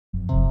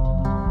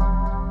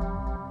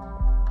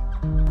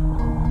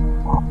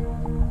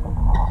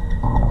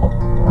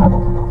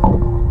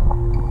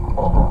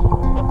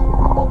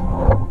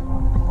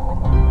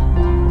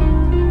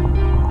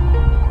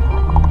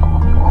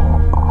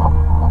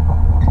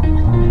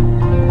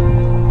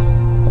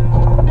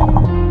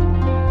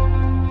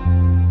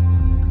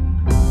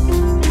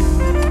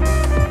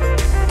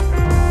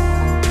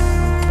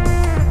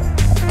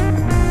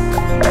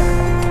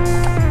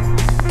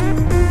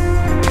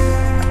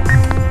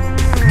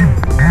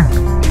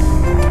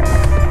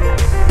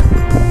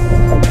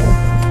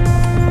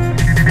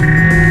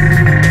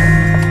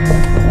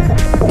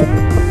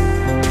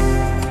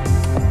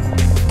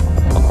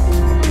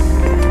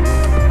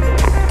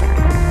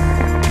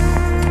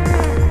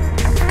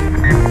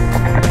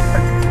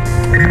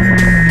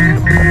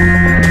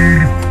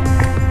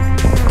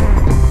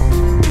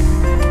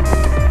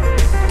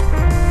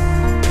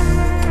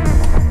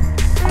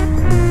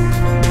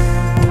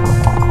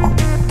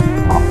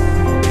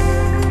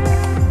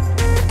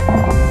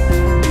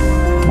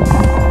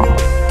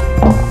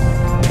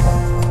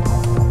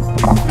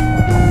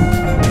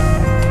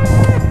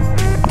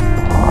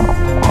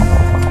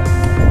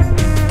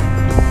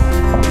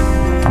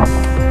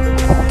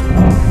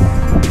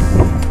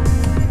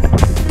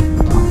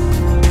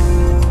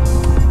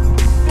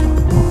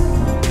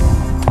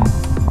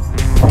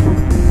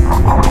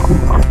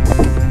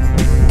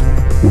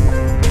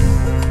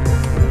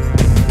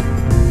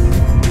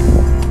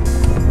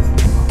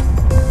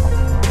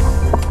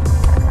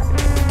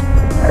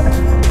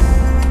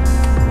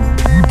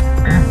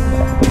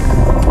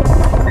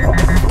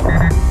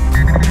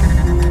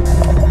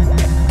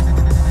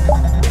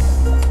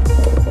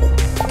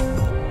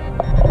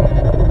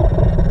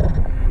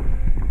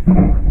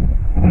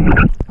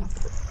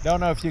Don't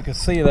know if you can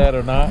see that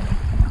or not.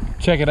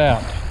 Check it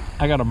out.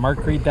 I got a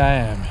mercury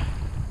dime.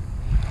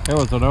 There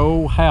was an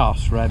old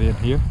house right in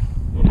here.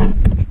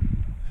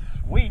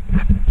 Sweet.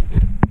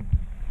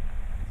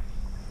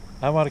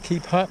 I want to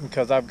keep hunting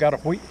because I've got a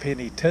wheat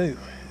penny too.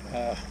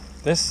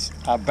 This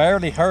I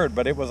barely heard,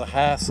 but it was a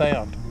high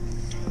sound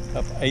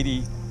of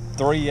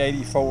 83,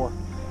 84.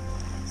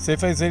 See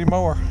if there's any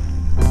more.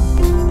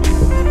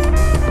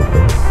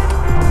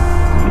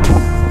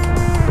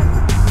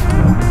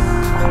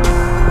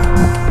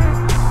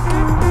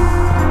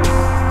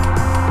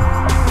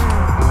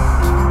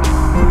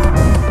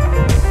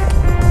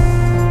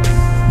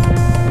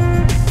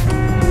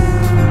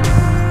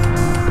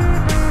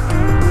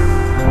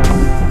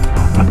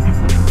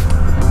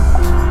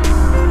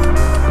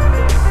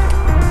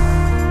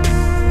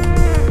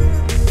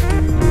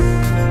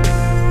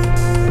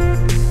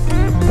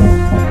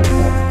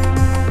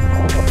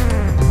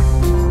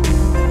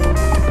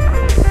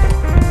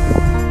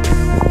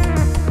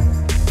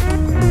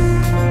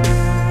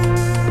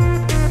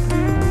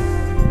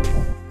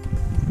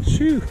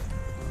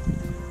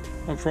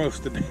 I'm froze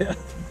to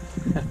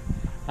death.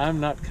 I'm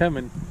not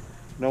coming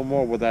no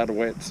more without a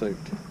wetsuit.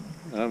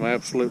 I'm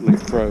absolutely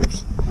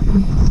froze.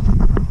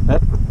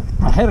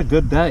 I had a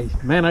good day.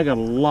 Man, I got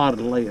a lot of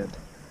lead,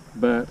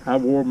 but I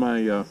wore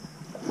my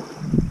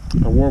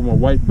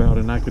weight belt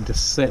and I could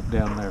just sit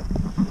down there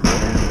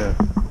and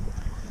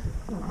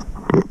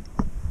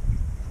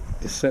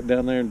just sit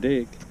down there and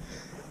dig.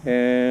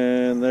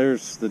 And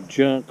there's the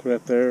junk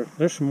right there.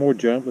 There's some more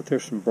junk, but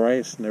there's some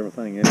brass and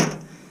everything in it.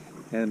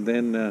 And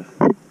then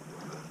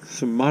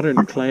some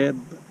modern clad.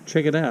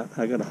 Check it out.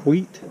 I got a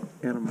wheat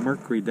and a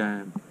mercury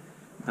dime.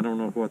 I don't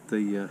know what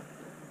the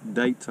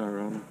dates are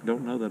on them.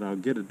 Don't know that I'll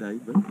get a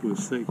date, but we'll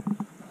see.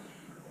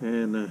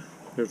 And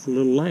there's a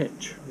little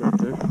latch right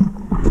there.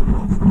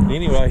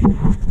 Anyway,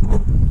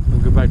 I'll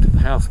go back to the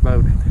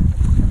houseboat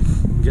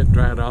and get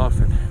dried off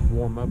and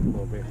warm up a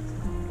little bit.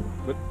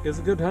 But it's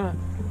a good hunt.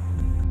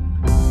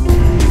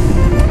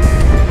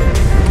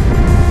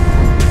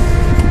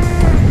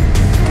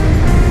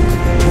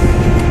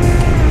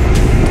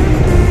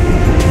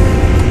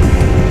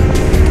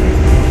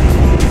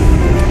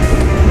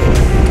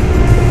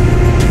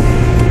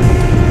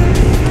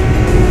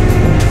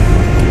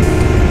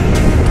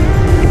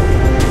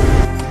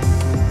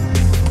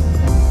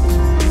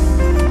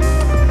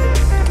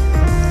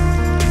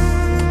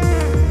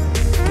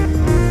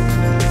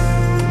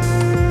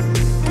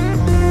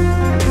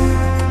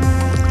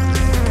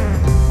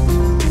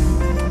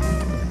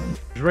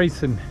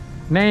 Reese and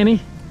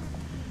Nanny.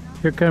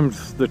 Here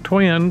comes the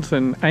twins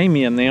and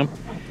Amy and them.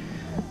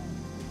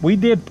 We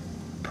did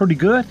pretty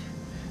good.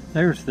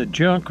 There's the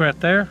junk right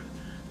there.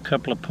 A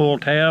couple of pull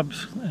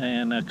tabs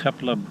and a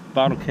couple of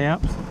bottle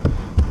caps.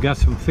 Got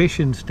some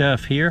fishing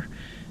stuff here.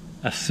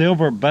 A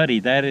silver buddy,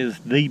 that is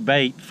the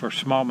bait for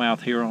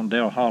smallmouth here on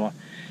Del Hollow.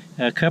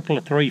 A couple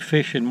of 3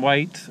 fishing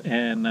weights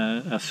and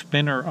a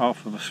spinner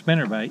off of a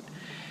spinner bait.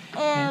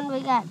 And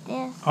we got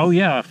this. Oh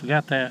yeah, I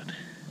forgot that.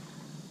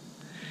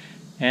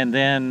 And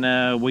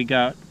then we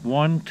got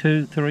 1,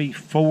 2, 3,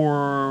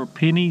 4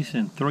 pennies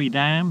and 3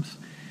 dimes.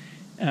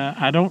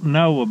 I don't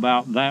know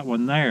about that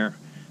one there,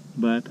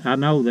 but I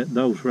know that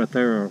those right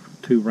there are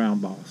 2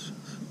 round balls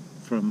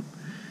from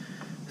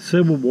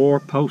Civil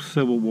War,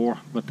 post-Civil War,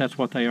 but that's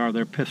what they are.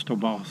 They're pistol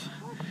balls.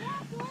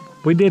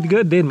 We did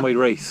good, didn't we,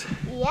 Reese?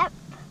 Yep.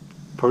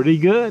 Pretty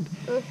good.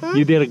 Mm-hmm.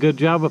 You did a good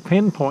job of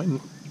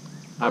pinpointing.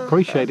 I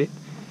appreciate it.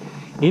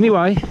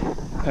 Anyway,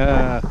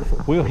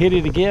 we'll hit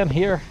it again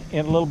here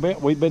in a little bit.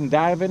 We've been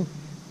diving,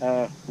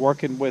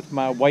 working with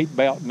my weight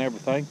belt and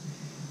everything,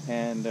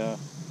 and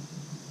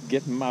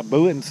getting my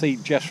buoyancy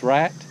just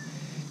right.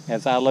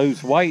 As I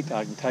lose weight,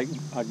 I can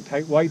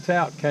take weights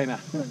out, can't I?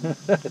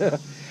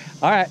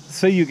 All right,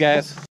 see you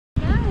guys.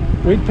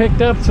 We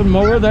picked up some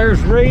more.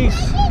 There's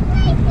Reese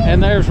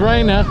and there's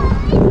Raina,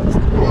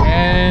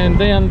 and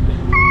then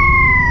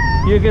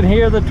you can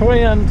hear the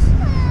twins,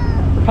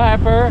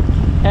 Piper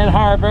and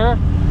Harper.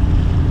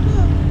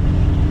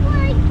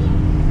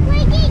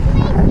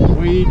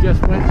 We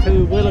just went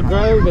to Willow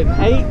Grove and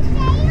ate,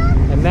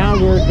 and now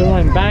we're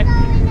going back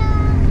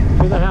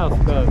to the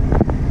houseboat.